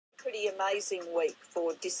pretty amazing week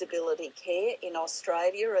for disability care in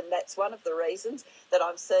Australia, and that's one of the reasons that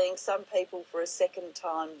I'm seeing some people for a second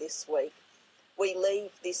time this week. We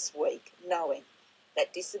leave this week knowing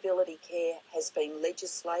that disability care has been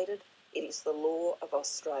legislated. It is the law of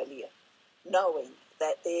Australia. Knowing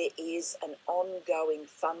that there is an ongoing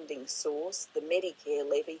funding source, the Medicare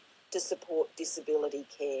levy, to support disability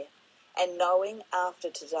care. And knowing after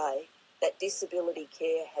today that disability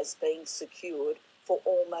care has been secured for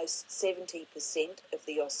almost 70% of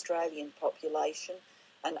the Australian population,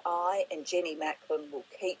 and I and Jenny Macklin will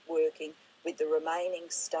keep working with the remaining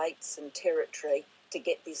states and territory to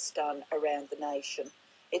get this done around the nation.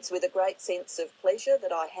 It's with a great sense of pleasure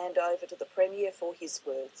that I hand over to the Premier for his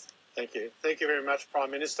words. Thank you. Thank you very much,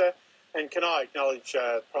 Prime Minister. And can I acknowledge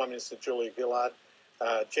Prime Minister Julia Gillard,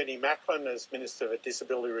 Jenny Macklin as Minister for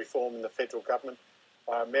Disability Reform in the Federal Government,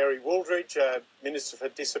 Mary Wooldridge, Minister for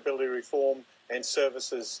Disability Reform and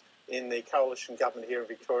Services in the Coalition Government here in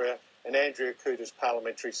Victoria, and Andrea Coote as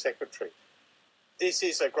Parliamentary Secretary. This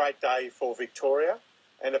is a great day for Victoria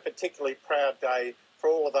and a particularly proud day for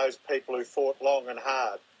all of those people who fought long and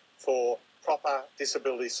hard for proper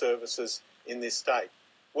disability services in this state.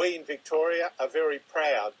 We in Victoria are very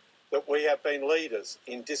proud that we have been leaders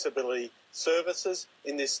in disability services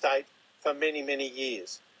in this state for many, many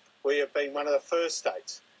years. We have been one of the first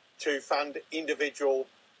states to fund individual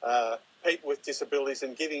people with disabilities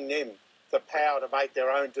and giving them the power to make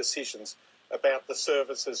their own decisions about the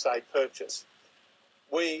services they purchase.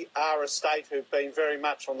 We are a state who've been very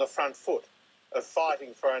much on the front foot of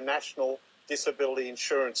fighting for a national disability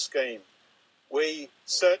insurance scheme. We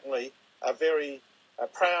certainly are very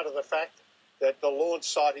proud of the fact that the launch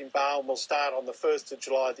site in Barwon will start on the 1st of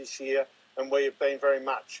July this year, and we have been very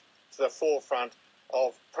much to the forefront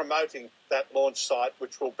of promoting that launch site,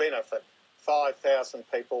 which will benefit 5,000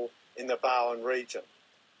 people in the Barwon region.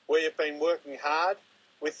 We have been working hard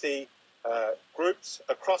with the groups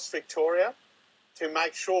across Victoria to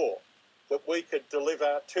make sure that we could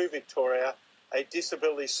deliver to Victoria a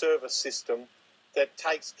disability service system that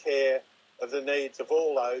takes care of the needs of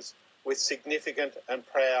all those with significant and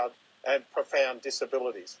proud and profound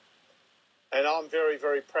disabilities. And I'm very,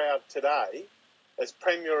 very proud today, as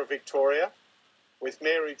Premier of Victoria, with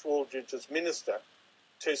Mary Wooldridge as Minister,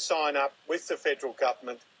 to sign up with the federal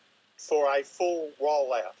government for a full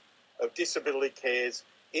rollout of disability cares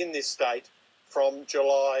in this state from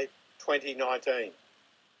July 2019.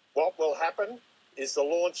 What will happen is the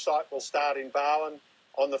launch site will start in Barwon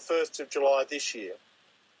on the 1st of July this year.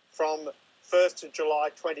 From 1st of July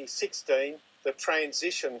 2016, the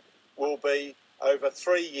transition will be over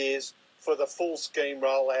 3 years for the full scheme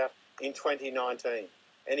rollout in 2019.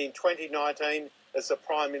 And in 2019, as the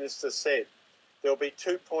Prime Minister said, there will be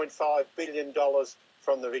 $2.5 billion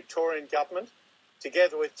from the Victorian Government,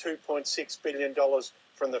 together with $2.6 billion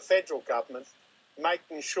from the federal government,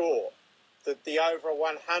 making sure that the over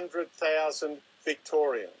 100,000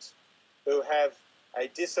 Victorians who have a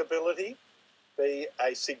disability, be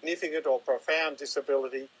a significant or profound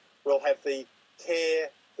disability, will have the care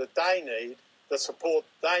that they need, the support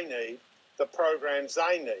they need, the programs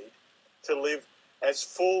they need to live as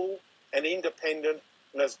full and independent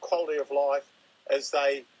and as quality of life as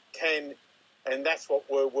they can, and that's what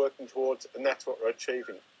we're working towards and that's what we're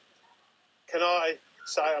achieving. Can I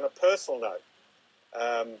say on a personal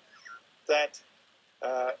note that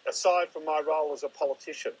aside from my role as a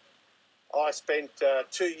politician, I spent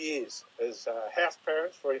 2 years as house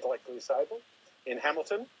parent for intellectually disabled in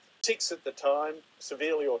Hamilton, 6 at the time,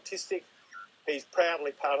 severely autistic. He's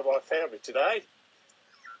proudly part of my family today.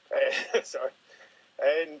 Sorry.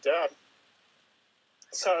 And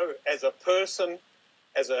so as a person,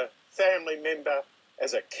 as a family member,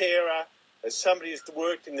 as a carer, as somebody who's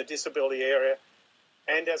worked in the disability area,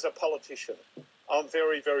 and as a politician, I'm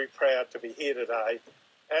very, very proud to be here today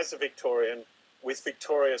as a Victorian, with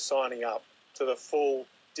Victoria signing up to the full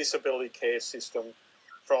disability care system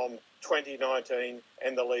from 2019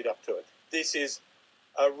 and the lead up to it. This is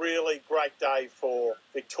a really great day for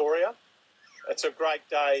Victoria. It's a great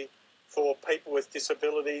day for people with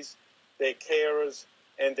disabilities, their carers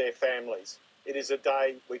and their families. It is a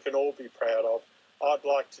day we can all be proud of. I'd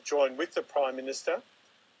like to join with the Prime Minister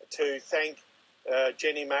to thank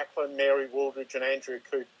Jenny Macklin, Mary Wooldridge and Andrea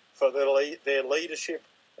Coote for their leadership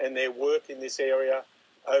and their work in this area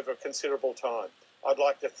over a considerable time. I'd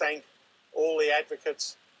like to thank all the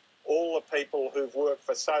advocates, all the people who've worked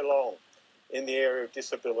for so long in the area of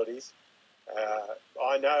disabilities.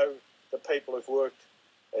 I know the people who've worked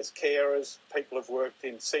as carers, people who've worked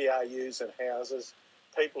in CRUs and houses,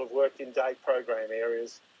 people who've worked in day program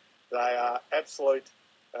areas. They are absolute,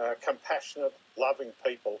 compassionate, loving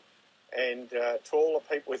people, And to all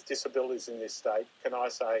the people with disabilities in this state, can I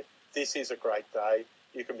say this is a great day.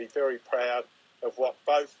 You can be very proud of what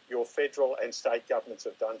both your federal and state governments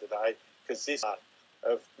have done today, because this is part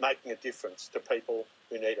of making a difference to people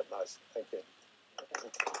who need it most. Thank you.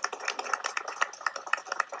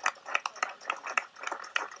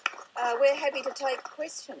 We're happy to take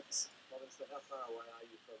questions. How far away are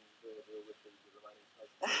you from with the remaining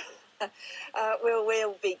patients? Well,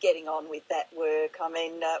 we'll be getting on with that work. I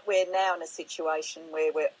mean, we're now in a situation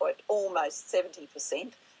where we're at almost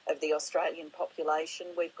 70% of the Australian population.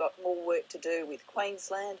 We've got more work to do with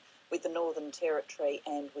Queensland, with the Northern Territory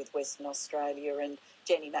and with Western Australia, and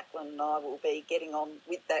Jenny Macklin and I will be getting on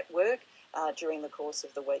with that work during the course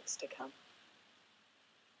of the weeks to come.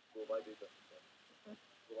 Will they be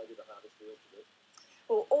the hardest deal to do?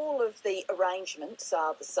 Well, all of the arrangements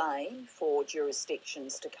are the same for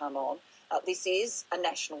jurisdictions to come on. This is a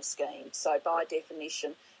national scheme, so by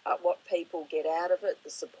definition, what people get out of it, the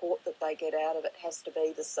support that they get out of it has to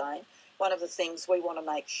be the same. One of the things we want to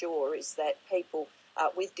make sure is that people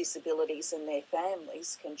with disabilities and their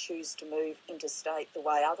families can choose to move interstate the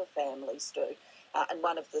way other families do. And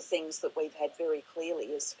one of the things that we've had very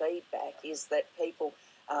clearly as feedback is that people,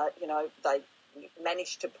 they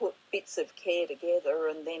manage to put bits of care together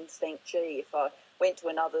and then think, gee, if I went to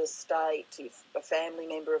another state, if a family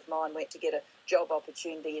member of mine went to get a job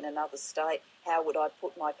opportunity in another state, how would I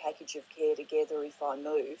put my package of care together if I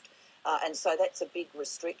moved? And so that's a big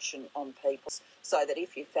restriction on people, so that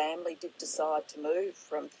if your family did decide to move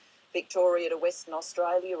from Victoria to Western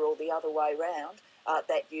Australia or the other way round,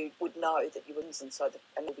 that you would know that you wouldn't, and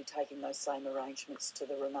we'll be taking those same arrangements to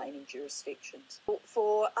the remaining jurisdictions.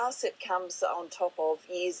 For us, it comes on top of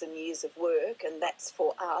years and years of work, and that's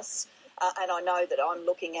for us. And I know that I'm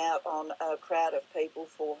looking out on a crowd of people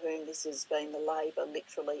for whom this has been the labour,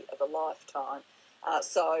 literally, of a lifetime.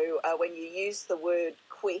 So when you use the word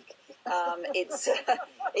quick,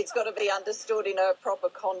 it's got to be understood in a proper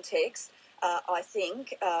context. I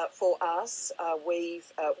think for us,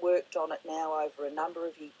 we've worked on it now over a number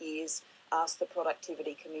of years, asked the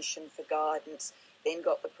Productivity Commission for guidance, then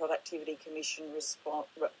got the Productivity Commission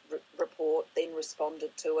report, then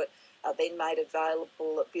responded to it, then made available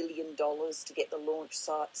 $1 billion to get the launch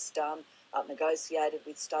sites done, negotiated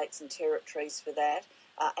with states and territories for that,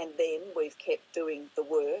 and then we've kept doing the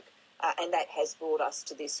work. And that has brought us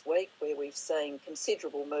to this week, where we've seen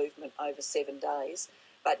considerable movement over 7 days.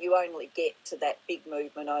 But you only get to that big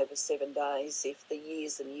movement over 7 days if the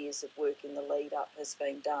years and years of work in the lead up has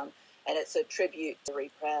been done. And it's a tribute to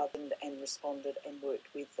very proud and responded and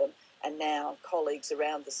worked with them. And now colleagues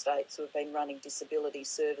around the states who have been running disability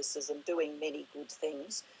services and doing many good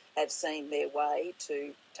things have seen their way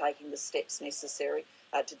to taking the steps necessary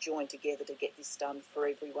to join together to get this done for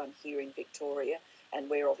everyone here in Victoria. And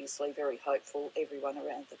we're obviously very hopeful everyone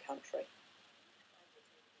around the country.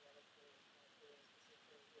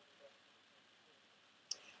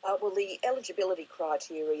 Well, the eligibility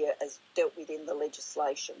criteria is dealt with in the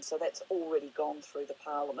legislation, so that's already gone through the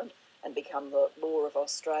Parliament and become the law of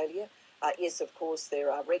Australia. Yes, of course,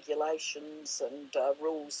 there are regulations and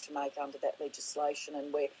rules to make under that legislation,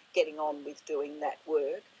 and we're getting on with doing that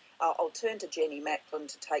work. I'll turn to Jenny Macklin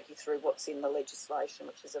to take you through what's in the legislation,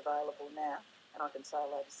 which is available now. And I can say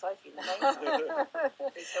hello to Sophie in the meantime.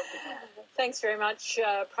 Thanks very much,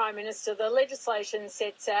 Prime Minister. The legislation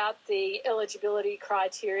sets out the eligibility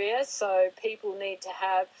criteria, so people need to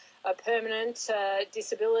have a permanent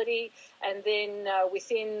disability, and then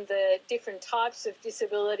within the different types of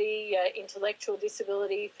disability, intellectual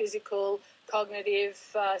disability, physical, cognitive,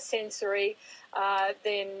 sensory,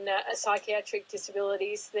 then psychiatric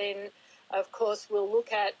disabilities, then of course we'll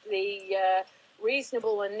look at the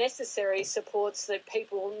reasonable and necessary supports that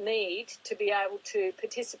people need to be able to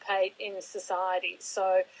participate in society.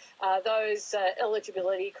 So those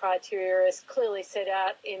eligibility criteria is clearly set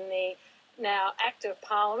out in the now Act of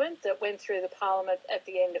Parliament that went through the Parliament at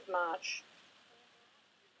the end of March.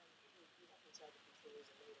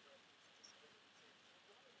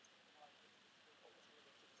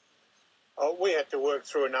 We had to work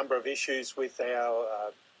through a number of issues with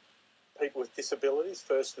our people with disabilities,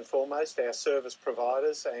 first and foremost, our service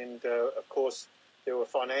providers, and of course there were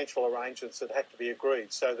financial arrangements that had to be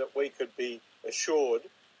agreed so that we could be assured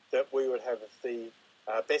that we would have the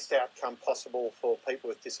best outcome possible for people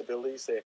with disabilities, their